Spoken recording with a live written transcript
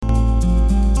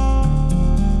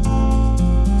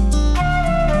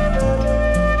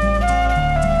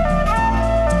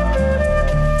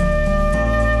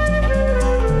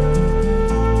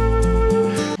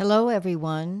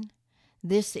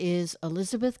This is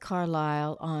Elizabeth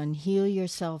Carlisle on Heal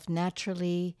Yourself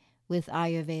Naturally with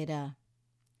Ayurveda.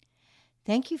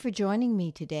 Thank you for joining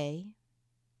me today.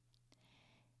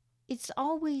 It's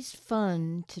always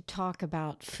fun to talk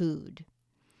about food.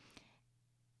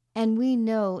 And we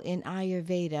know in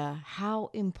Ayurveda how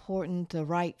important the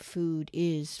right food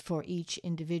is for each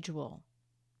individual.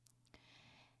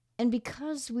 And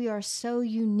because we are so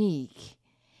unique,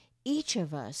 each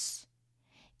of us,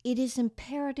 it is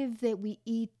imperative that we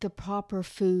eat the proper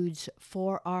foods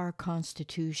for our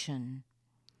constitution.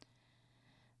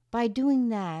 By doing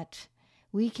that,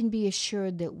 we can be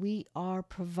assured that we are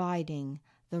providing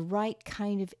the right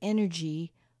kind of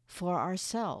energy for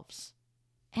ourselves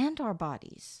and our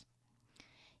bodies.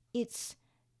 It's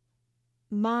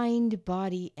mind,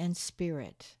 body, and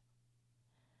spirit.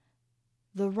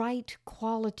 The right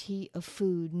quality of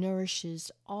food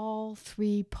nourishes all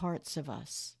three parts of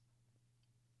us.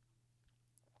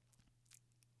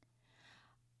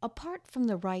 Apart from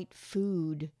the right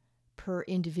food per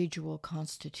individual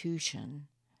constitution,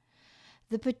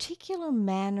 the particular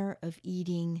manner of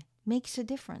eating makes a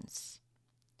difference,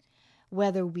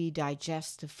 whether we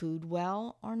digest the food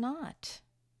well or not.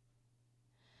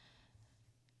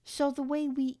 So the way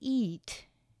we eat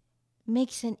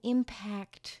makes an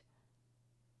impact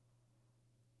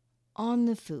on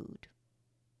the food.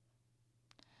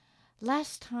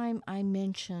 Last time I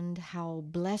mentioned how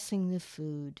blessing the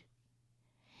food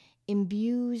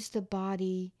imbues the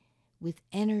body with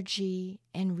energy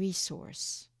and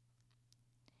resource.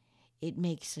 It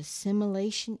makes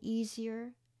assimilation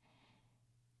easier,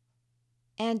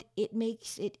 and it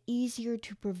makes it easier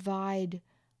to provide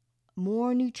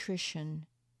more nutrition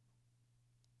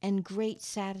and great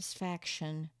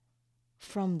satisfaction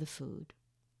from the food.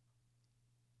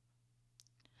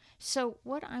 So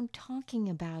what I'm talking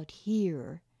about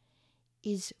here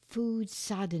is food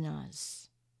sadhanas,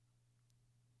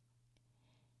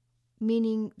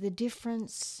 meaning the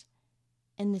difference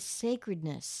and the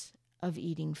sacredness of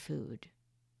eating food.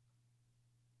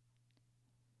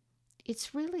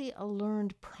 It's really a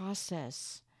learned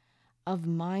process of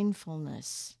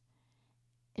mindfulness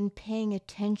and paying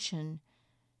attention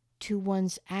to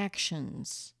one's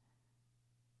actions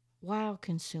while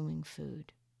consuming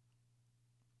food.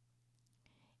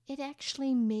 It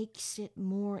actually makes it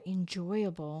more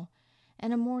enjoyable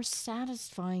and a more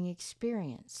satisfying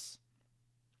experience.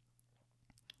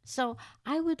 So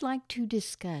I would like to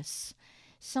discuss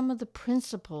some of the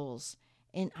principles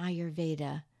in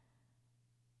Ayurveda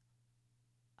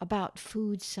about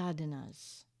food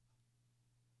sadhanas,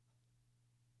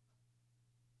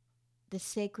 the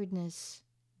sacredness,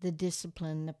 the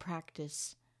discipline, the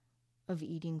practice of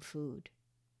eating food.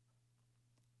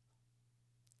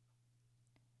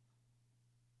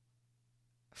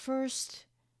 First,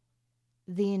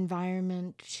 the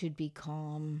environment should be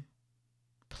calm,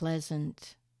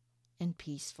 pleasant, and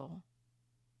peaceful.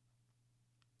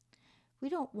 We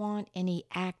don't want any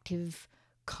active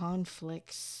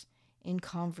conflicts in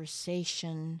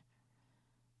conversation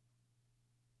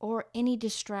or any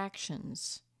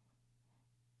distractions,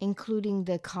 including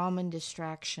the common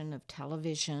distraction of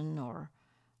television or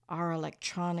our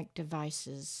electronic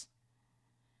devices,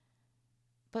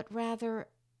 but rather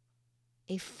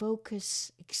a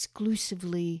focus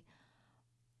exclusively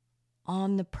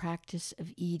on the practice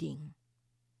of eating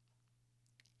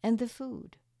and the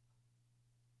food.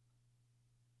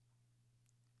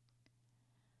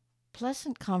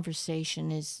 Pleasant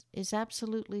conversation is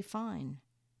absolutely fine.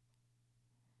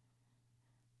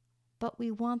 But we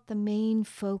want the main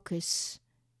focus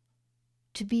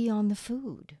to be on the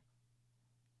food.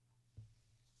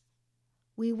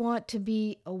 We want to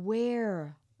be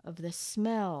aware of the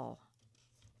smell,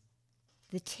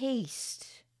 the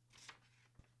taste,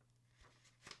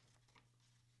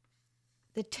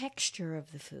 the texture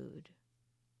of the food.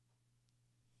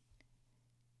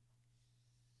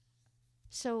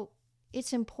 So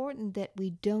it's important that we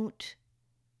don't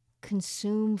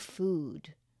consume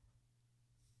food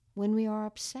when we are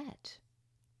upset.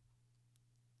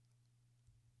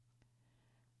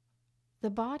 The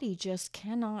body just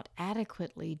cannot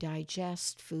adequately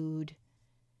digest food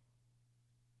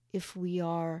if we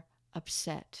are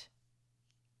upset.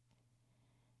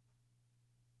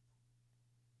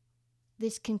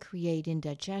 This can create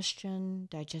indigestion,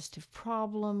 digestive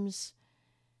problems,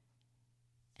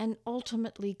 and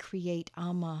ultimately create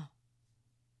ama,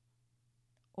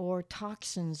 or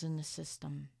toxins in the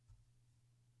system.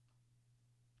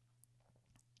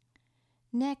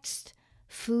 Next,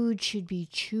 food should be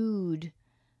chewed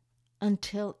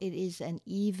until it is an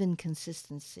even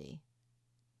consistency.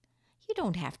 You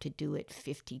don't have to do it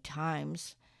 50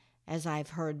 times as I've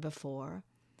heard before,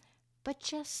 but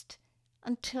just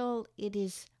until it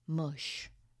is mush.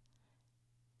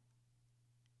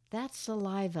 That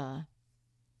saliva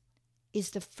is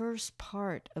the first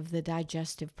part of the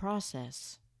digestive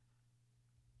process.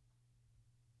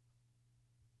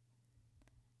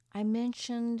 I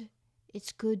mentioned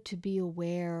it's good to be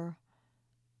aware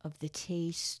of the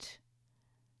taste,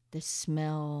 the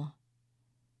smell,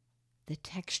 the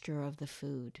texture of the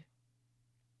food.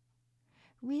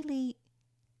 Really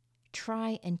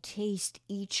try and taste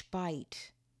each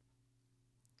bite,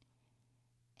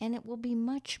 and it will be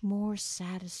much more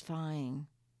satisfying.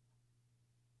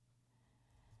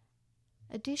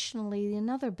 Additionally,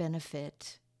 another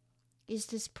benefit is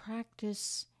this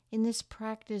practice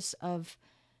of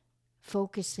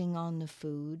focusing on the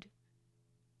food,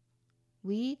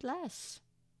 we eat less.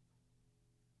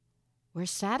 We're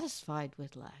satisfied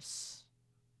with less.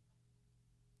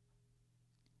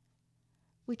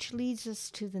 Which leads us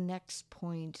to the next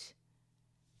point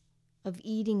of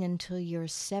eating until you're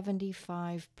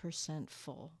 75%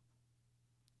 full.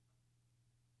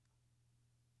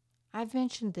 I've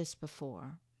mentioned this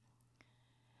before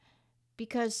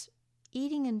because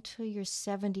eating until you're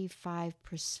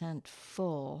 75%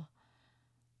 full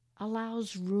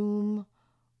allows room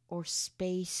or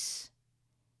space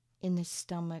in the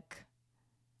stomach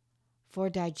for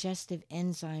digestive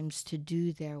enzymes to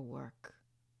do their work.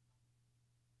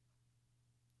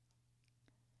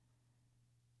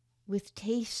 With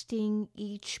tasting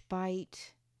each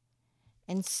bite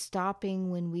and stopping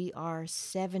when we are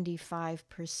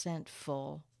 75%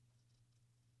 full,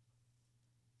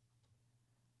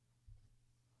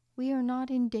 we are not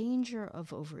in danger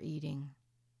of overeating.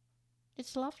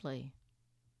 It's lovely.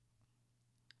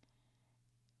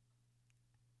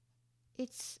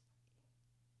 It's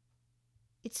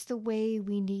the way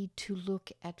we need to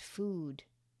look at food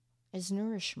as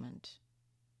nourishment.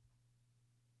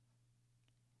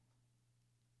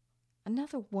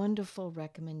 Another wonderful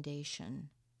recommendation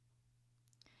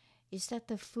is that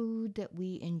the food that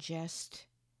we ingest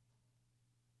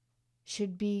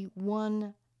should be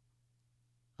one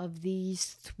of these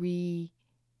three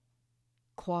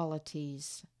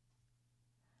qualities: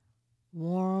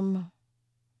 warm,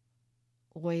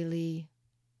 oily,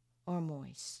 or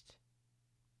moist.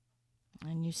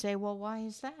 And you say, well, why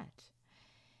is that?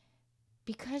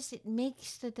 Because it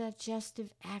makes the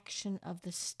digestive action of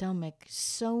the stomach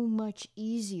so much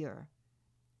easier.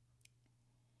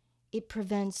 It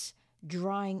prevents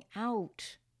drying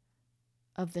out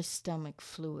of the stomach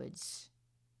fluids,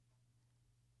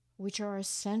 which are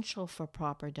essential for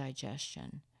proper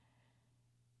digestion.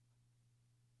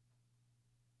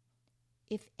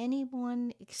 If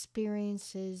anyone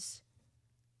experiences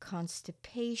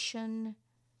constipation,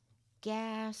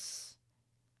 gas,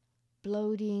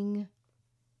 bloating,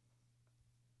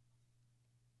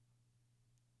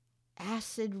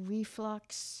 acid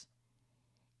reflux,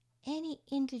 any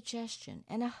indigestion,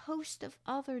 and a host of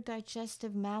other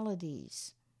digestive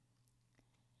maladies,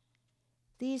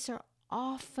 these are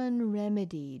often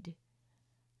remedied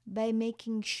by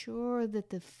making sure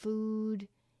that the food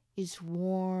is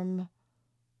warm,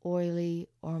 oily,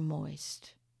 or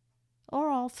moist, or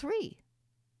all three.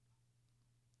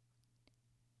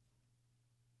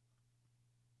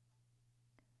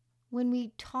 When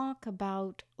we talk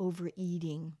about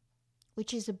overeating,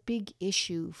 which is a big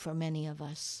issue for many of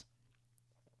us,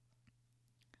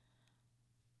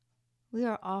 we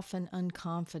are often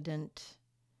unconfident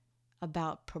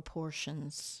about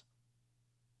proportions.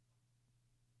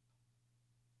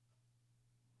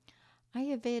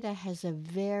 Ayurveda has a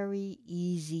very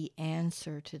easy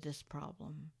answer to this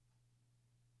problem.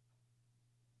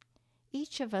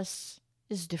 Each of us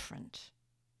is different.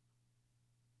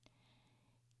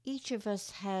 Each of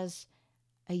us has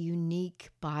a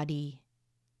unique body,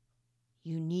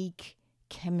 unique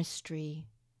chemistry,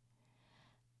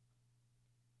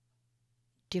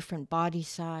 different body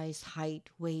size, height,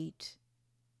 weight.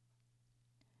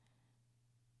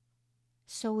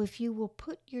 So if you will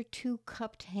put your two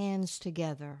cupped hands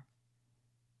together,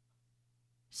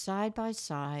 side by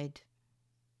side,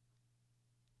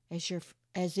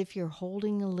 as if you're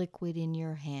holding a liquid in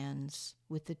your hands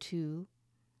with the two,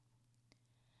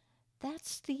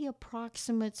 that's the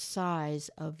approximate size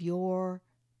of your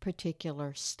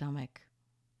particular stomach.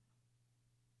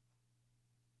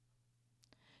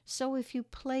 So if you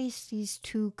place these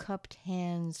two cupped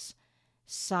hands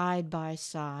side by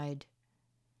side,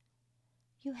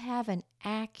 you have an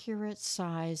accurate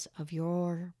size of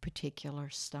your particular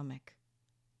stomach,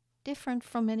 different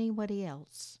from anybody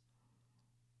else.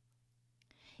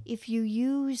 If you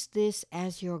use this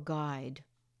as your guide,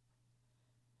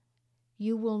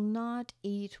 You will not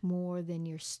eat more than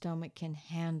your stomach can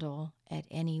handle at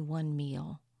any one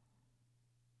meal.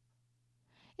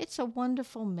 It's a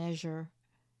wonderful measure.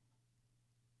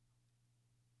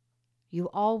 You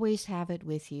always have it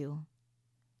with you.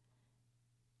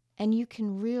 And you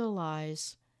can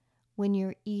realize when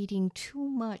you're eating too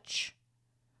much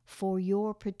for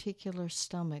your particular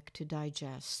stomach to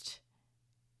digest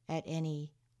at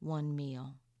any one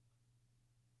meal.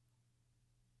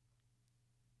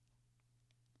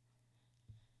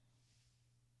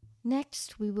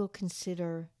 Next, we will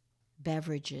consider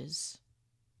beverages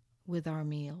with our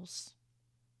meals.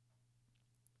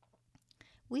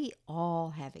 We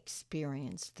all have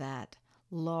experienced that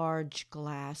large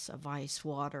glass of ice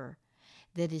water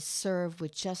that is served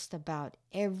with just about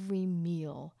every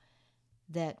meal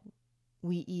that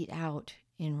we eat out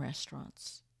in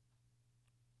restaurants.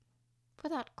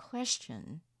 Without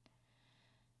question,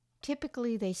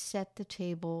 typically they set the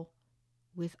table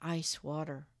with ice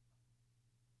water.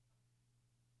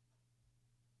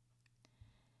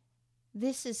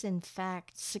 This is in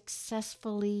fact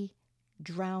successfully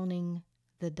drowning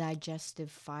the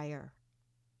digestive fire.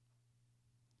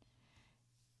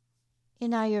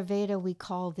 In Ayurveda, we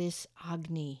call this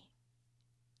Agni.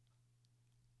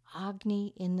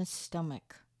 Agni in the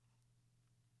stomach.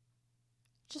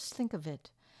 Just think of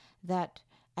it, that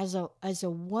as a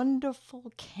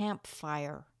wonderful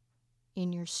campfire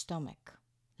in your stomach,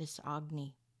 this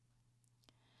Agni,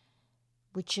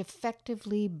 which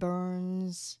effectively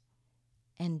burns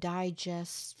and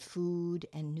digests food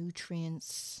and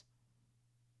nutrients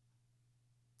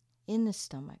in the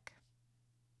stomach.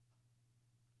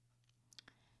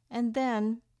 And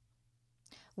then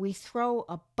we throw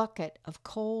a bucket of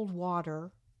cold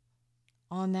water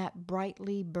on that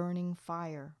brightly burning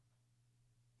fire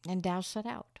and douse it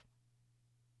out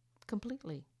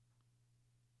completely.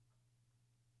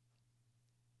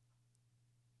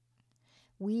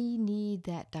 We need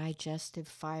that digestive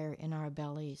fire in our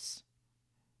bellies.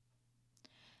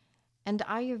 And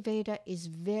Ayurveda is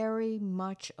very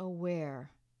much aware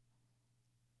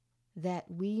that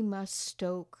we must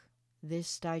stoke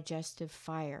this digestive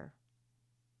fire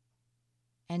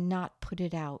and not put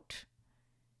it out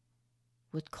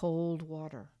with cold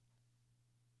water.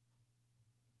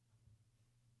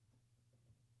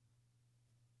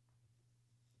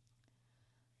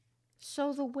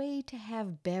 So the way to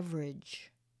have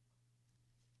beverage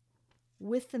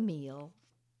with the meal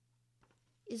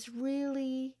is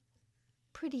really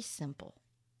pretty simple.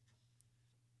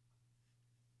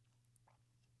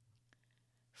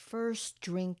 First,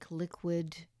 drink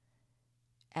liquid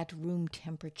at room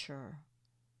temperature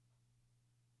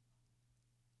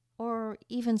or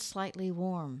even slightly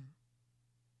warm.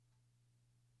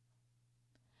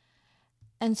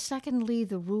 And secondly,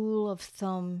 the rule of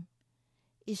thumb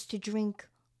is to drink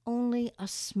only a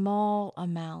small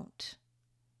amount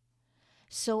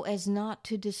so as not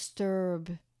to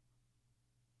disturb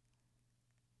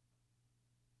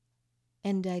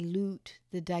and dilute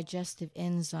the digestive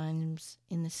enzymes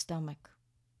in the stomach.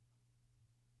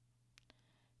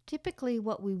 Typically,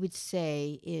 what we would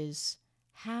say is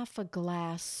half a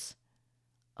glass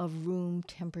of room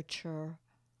temperature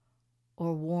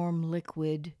or warm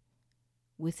liquid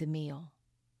with a meal.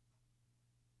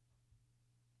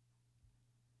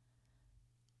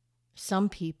 Some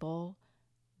people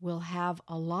will have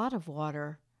a lot of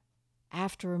water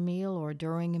after a meal or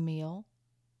during a meal.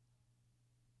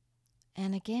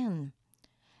 And again,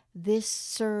 this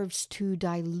serves to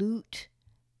dilute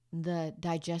the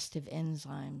digestive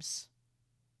enzymes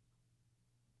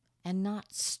and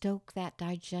not stoke that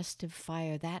digestive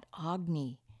fire, that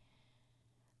Agni.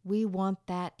 We want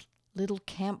that little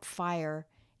campfire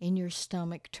in your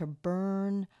stomach to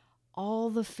burn all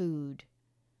the food,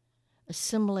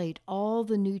 assimilate all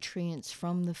the nutrients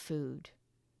from the food,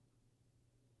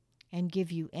 and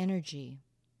give you energy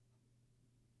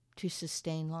to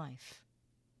sustain life.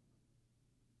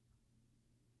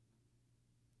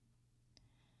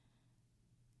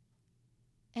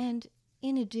 And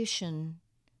in addition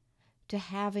to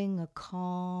having a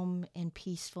calm and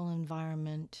peaceful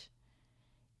environment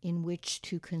in which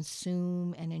to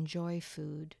consume and enjoy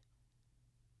food,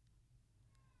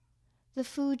 the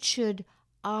food should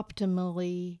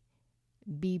optimally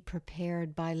be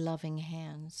prepared by loving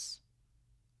hands.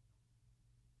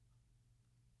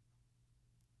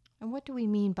 And what do we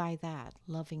mean by that,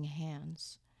 loving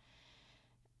hands?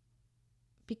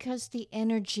 Because the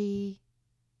energy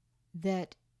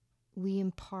that we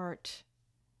impart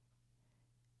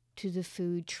to the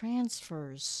food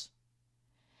transfers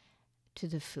to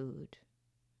the food.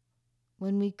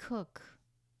 When we cook,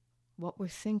 what we're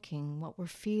thinking, what we're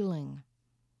feeling,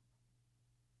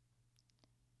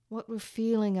 what we're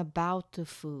feeling about the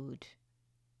food,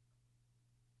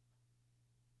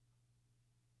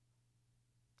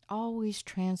 always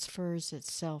transfers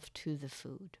itself to the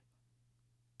food,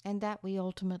 and that we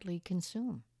ultimately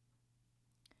consume.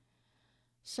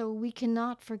 So we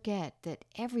cannot forget that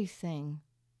everything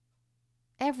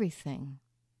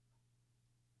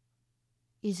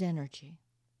is energy.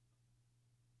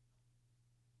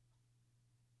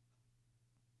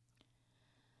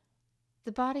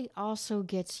 The body also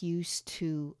gets used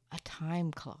to a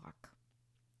time clock.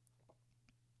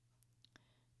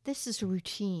 This is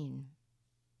routine.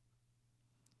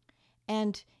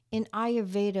 And in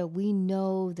Ayurveda, we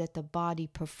know that the body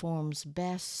performs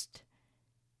best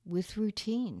with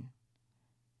routine.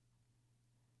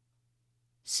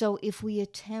 So if we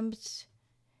attempt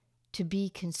to be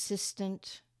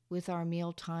consistent with our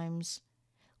meal times,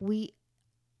 we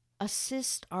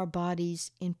assist our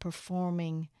bodies in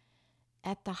performing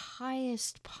at the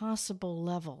highest possible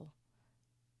level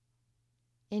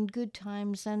in good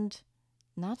times and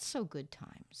not so good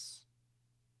times.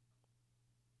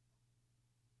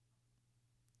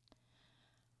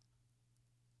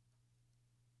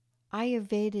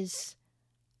 Ayurveda's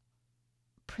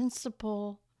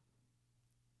principal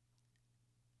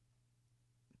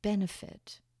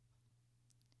benefit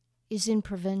is in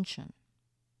prevention.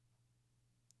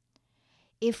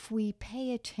 If we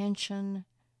pay attention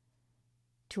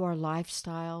to our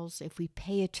lifestyles, if we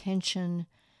pay attention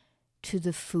to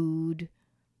the food,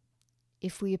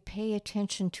 if we pay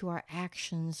attention to our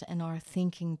actions and our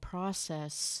thinking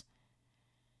process,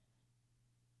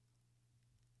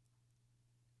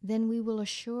 then we will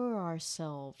assure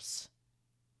ourselves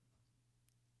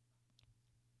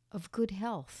of good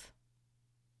health.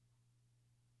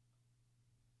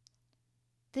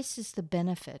 This is the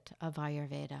benefit of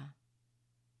Ayurveda.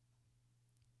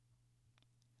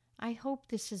 I hope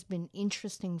this has been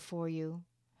interesting for you.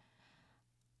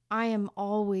 I am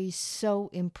always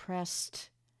so impressed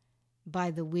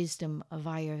by the wisdom of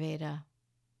Ayurveda.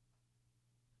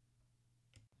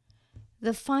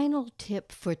 The final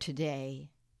tip for today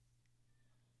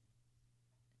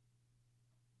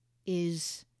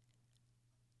is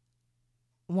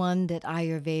one that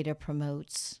Ayurveda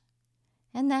promotes,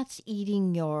 and that's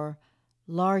eating your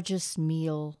largest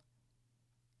meal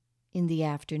in the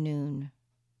afternoon,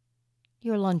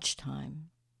 your lunchtime.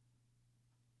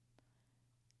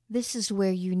 This is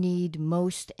where you need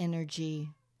most energy,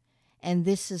 and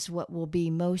this is what will be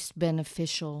most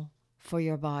beneficial for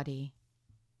your body.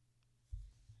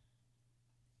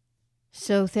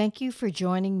 So thank you for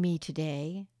joining me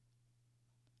today.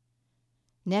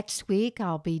 Next week,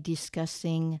 I'll be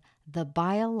discussing the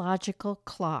biological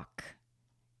clock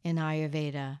in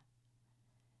Ayurveda.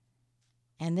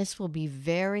 And this will be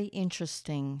very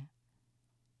interesting,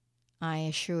 I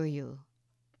assure you.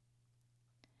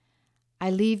 I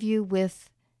leave you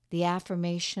with the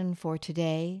affirmation for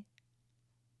today.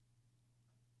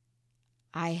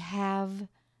 I have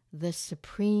the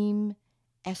supreme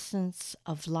essence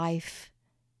of life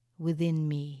within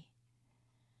me.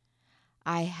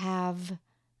 I have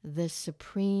the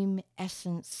supreme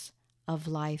essence of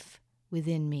life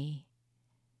within me.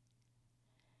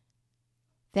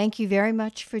 Thank you very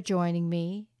much for joining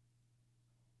me.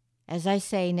 As I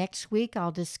say, next week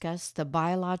I'll discuss the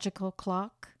biological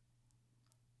clock.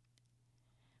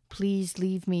 Please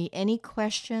leave me any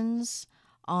questions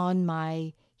on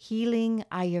my Healing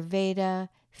Ayurveda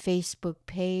Facebook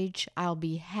page. I'll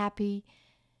be happy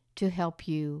to help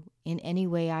you in any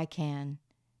way I can.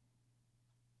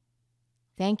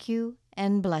 Thank you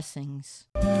and blessings.